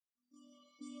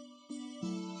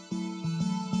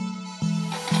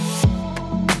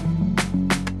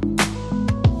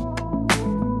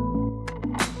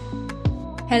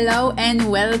Hello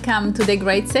and welcome to the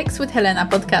Great Sex with Helena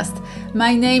podcast.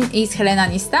 My name is Helena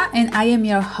Nista and I am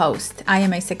your host. I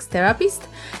am a sex therapist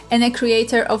and a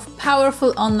creator of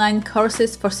powerful online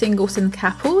courses for singles and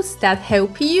couples that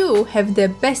help you have the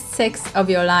best sex of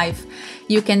your life.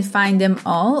 You can find them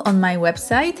all on my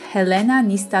website,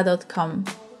 helenanista.com.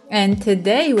 And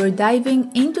today we're diving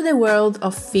into the world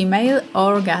of female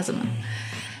orgasm.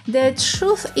 The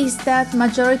truth is that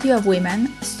majority of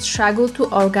women struggle to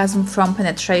orgasm from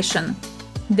penetration.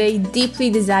 They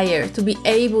deeply desire to be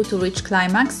able to reach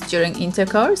climax during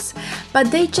intercourse,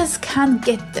 but they just can't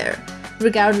get there,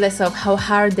 regardless of how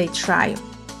hard they try.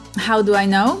 How do I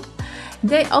know?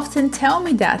 They often tell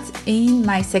me that in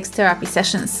my sex therapy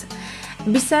sessions.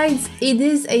 Besides, it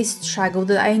is a struggle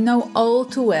that I know all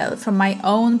too well from my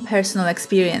own personal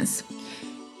experience.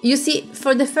 You see,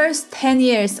 for the first 10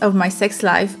 years of my sex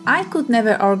life, I could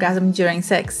never orgasm during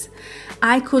sex.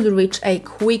 I could reach a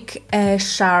quick,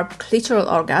 sharp clitoral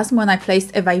orgasm when I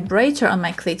placed a vibrator on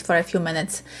my clit for a few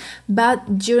minutes.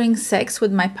 But during sex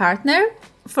with my partner,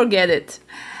 forget it.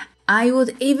 I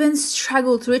would even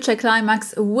struggle to reach a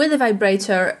climax with a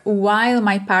vibrator while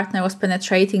my partner was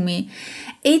penetrating me.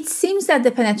 It seems that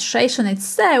the penetration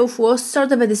itself was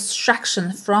sort of a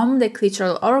distraction from the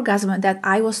clitoral orgasm that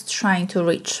I was trying to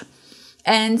reach.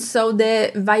 And so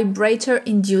the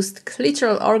vibrator-induced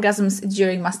clitoral orgasms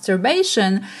during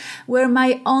masturbation were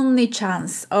my only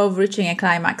chance of reaching a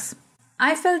climax.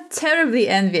 I felt terribly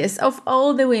envious of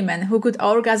all the women who could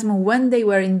orgasm when they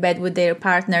were in bed with their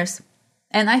partners.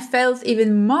 And I felt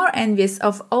even more envious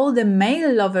of all the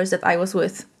male lovers that I was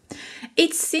with.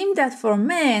 It seemed that for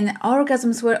men,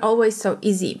 orgasms were always so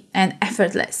easy and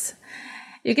effortless.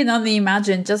 You can only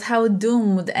imagine just how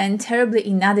doomed and terribly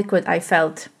inadequate I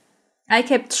felt. I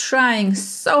kept trying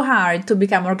so hard to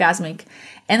become orgasmic,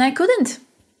 and I couldn't.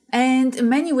 And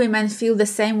many women feel the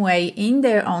same way in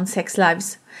their own sex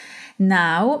lives.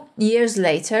 Now, years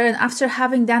later, and after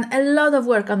having done a lot of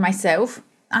work on myself,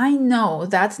 I know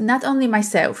that not only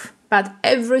myself, but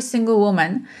every single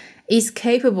woman is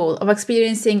capable of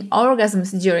experiencing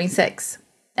orgasms during sex,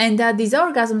 and that these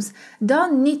orgasms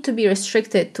don't need to be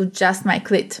restricted to just my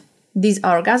clit. These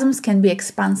orgasms can be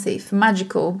expansive,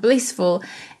 magical, blissful,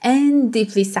 and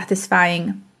deeply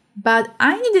satisfying. But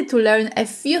I needed to learn a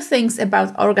few things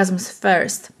about orgasms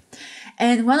first.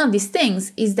 And one of these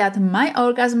things is that my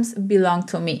orgasms belong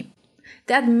to me.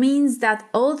 That means that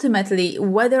ultimately,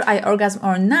 whether I orgasm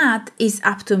or not is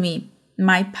up to me.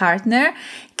 My partner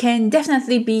can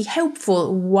definitely be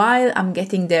helpful while I'm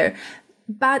getting there.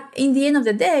 But in the end of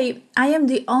the day, I am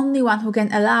the only one who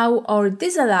can allow or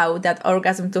disallow that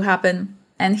orgasm to happen.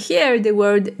 And here the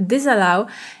word disallow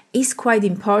is quite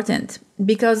important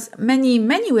because many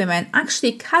women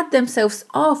actually cut themselves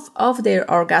off of their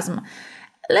orgasm.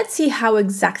 Let's see how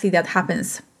exactly that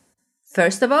happens.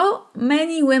 First of all,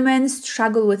 many women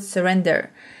struggle with surrender.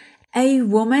 A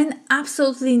woman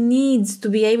absolutely needs to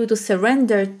be able to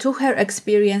surrender to her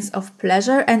experience of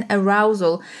pleasure and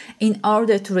arousal in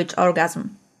order to reach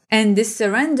orgasm. And this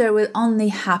surrender will only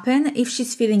happen if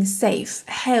she's feeling safe,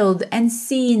 held, and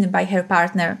seen by her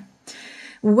partner.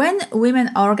 When women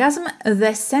orgasm,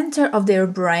 the center of their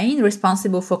brain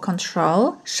responsible for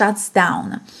control shuts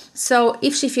down. So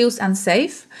if she feels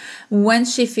unsafe, when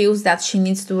she feels that she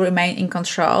needs to remain in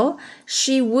control,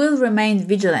 she will remain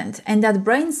vigilant and that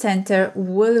brain center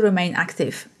will remain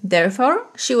active. Therefore,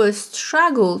 she will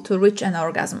struggle to reach an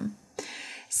orgasm.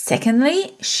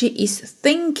 Secondly, she is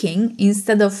thinking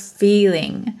instead of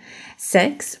feeling.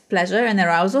 Sex, pleasure, and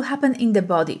arousal happen in the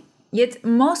body. Yet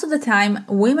most of the time,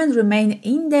 women remain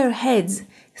in their heads,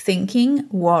 thinking,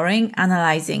 worrying,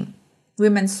 analyzing.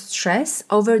 Women stress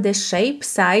over the shape,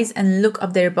 size, and look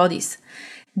of their bodies.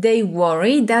 They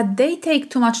worry that they take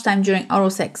too much time during oral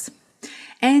sex,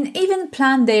 and even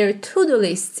plan their to-do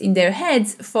lists in their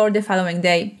heads for the following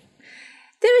day.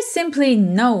 There is simply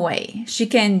no way she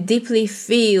can deeply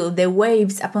feel the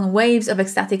waves upon waves of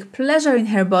ecstatic pleasure in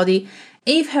her body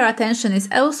if her attention is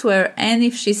elsewhere and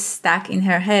if she's stuck in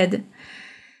her head.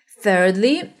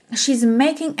 Thirdly, she's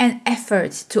making an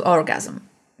effort to orgasm.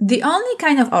 The only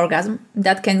kind of orgasm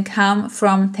that can come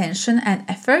from tension and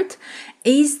effort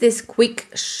is this quick,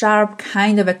 sharp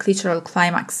kind of a clitoral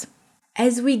climax.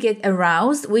 As we get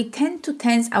aroused, we tend to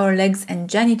tense our legs and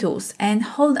genitals and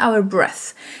hold our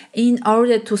breath in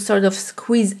order to sort of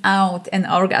squeeze out an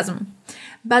orgasm.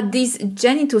 But these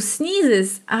genital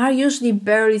sneezes are usually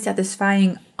barely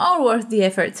satisfying or worth the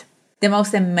effort. The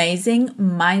most amazing,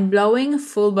 mind-blowing,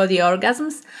 full-body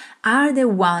orgasms are the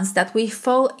ones that we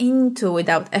fall into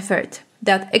without effort,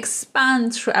 that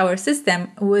expand through our system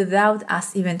without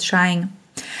us even trying.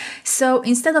 So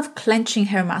instead of clenching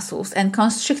her muscles and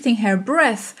constricting her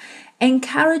breath,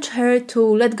 encourage her to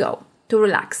let go, to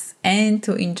relax, and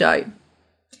to enjoy.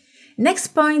 Next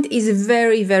point is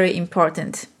very, very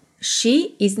important.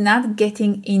 She is not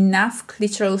getting enough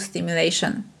clitoral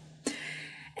stimulation.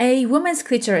 A woman's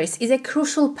clitoris is a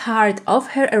crucial part of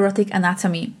her erotic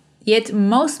anatomy, yet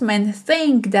most men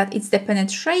think that it's the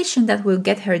penetration that will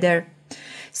get her there.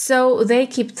 So they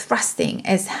keep thrusting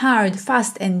as hard,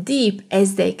 fast, and deep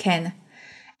as they can.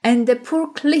 And the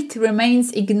poor clit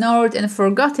remains ignored and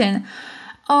forgotten,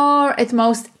 or at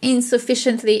most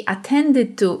insufficiently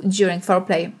attended to during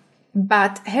foreplay.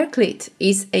 But her clit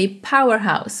is a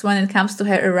powerhouse when it comes to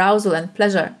her arousal and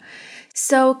pleasure.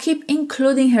 So keep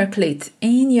including her clit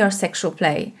in your sexual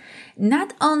play.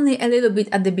 Not only a little bit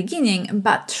at the beginning,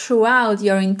 but throughout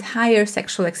your entire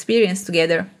sexual experience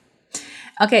together.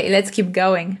 Okay, let's keep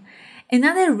going.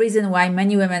 Another reason why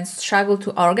many women struggle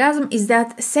to orgasm is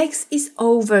that sex is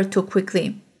over too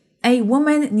quickly. A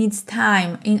woman needs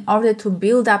time in order to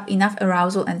build up enough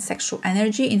arousal and sexual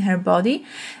energy in her body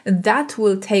that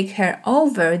will take her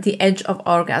over the edge of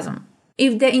orgasm.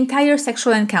 If the entire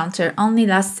sexual encounter only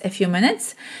lasts a few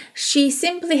minutes, she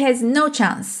simply has no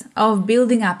chance of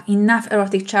building up enough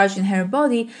erotic charge in her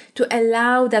body to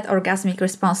allow that orgasmic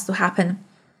response to happen.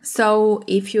 So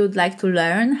if you'd like to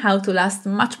learn how to last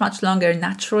much longer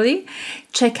naturally,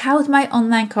 check out my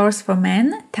online course for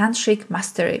men, Tantric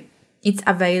Mastery. It's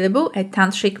available at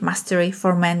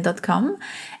tantricmasteryformen.com,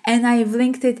 and I've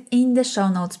linked it in the show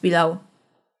notes below.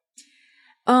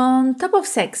 On top of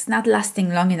sex not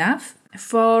lasting long enough,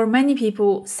 for many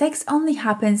people, sex only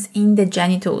happens in the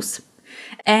genitals.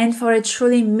 And for a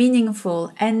truly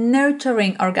meaningful and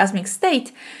nurturing orgasmic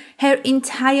state, her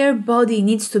entire body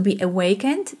needs to be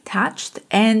awakened, touched,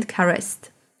 and caressed.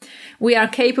 We are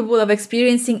capable of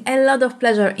experiencing a lot of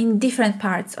pleasure in different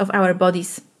parts of our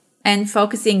bodies. And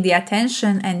focusing the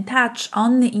attention and touch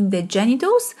only in the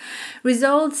genitals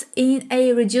results in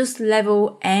a reduced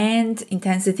level and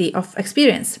intensity of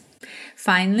experience.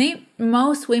 Finally,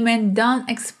 most women don't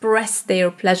express their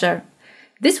pleasure.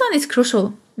 This one is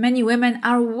crucial. Many women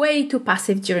are way too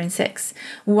passive during sex,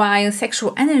 while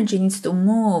sexual energy needs to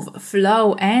move,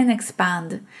 flow, and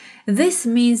expand. This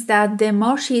means that the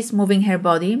more she is moving her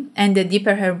body and the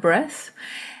deeper her breath,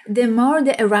 the more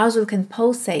the arousal can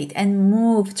pulsate and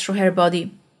move through her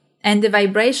body. And the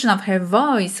vibration of her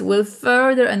voice will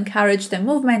further encourage the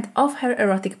movement of her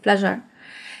erotic pleasure.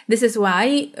 This is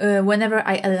why whenever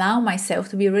I allow myself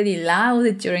to be really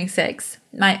loud during sex,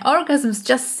 my orgasms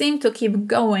just seem to keep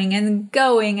going and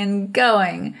going and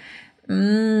going.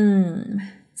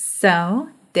 So,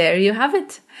 there you have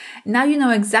it. Now you know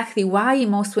exactly why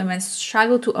most women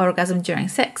struggle to orgasm during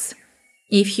sex.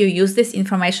 If you use this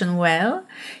information well,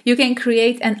 you can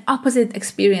create an opposite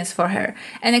experience for her,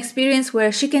 an experience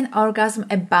where she can orgasm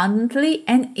abundantly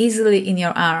and easily in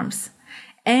your arms.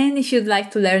 And if you'd like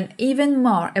to learn even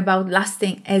more about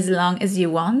lasting as long as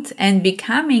you want and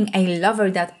becoming a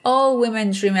lover that all women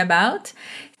dream about,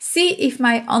 see if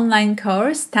my online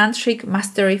course, Tantric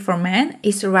Mastery for Men,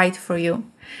 is right for you.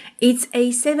 It's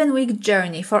a 7-week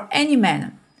journey for any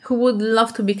man who would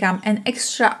love to become an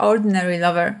extraordinary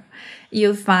lover.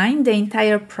 You'll find the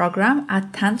entire program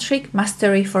at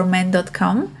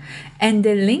tantricmasteryformen.com, and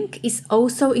the link is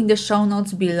also in the show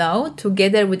notes below,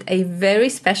 together with a very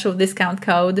special discount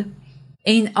code.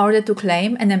 In order to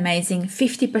claim an amazing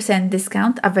 50%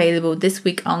 discount available this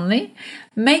week only,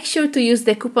 make sure to use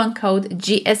the coupon code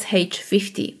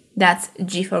GSH50. That's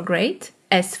G for great,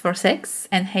 S for sex,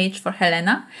 and H for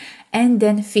Helena, and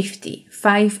then 50.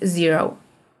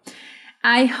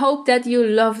 I hope that you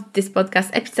loved this podcast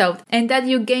episode and that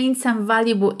you gained some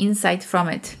valuable insight from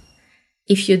it.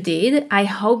 If you did, I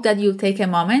hope that you'll take a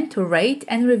moment to rate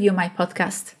and review my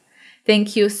podcast.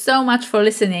 Thank you so much for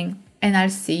listening, and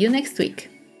I'll see you next week.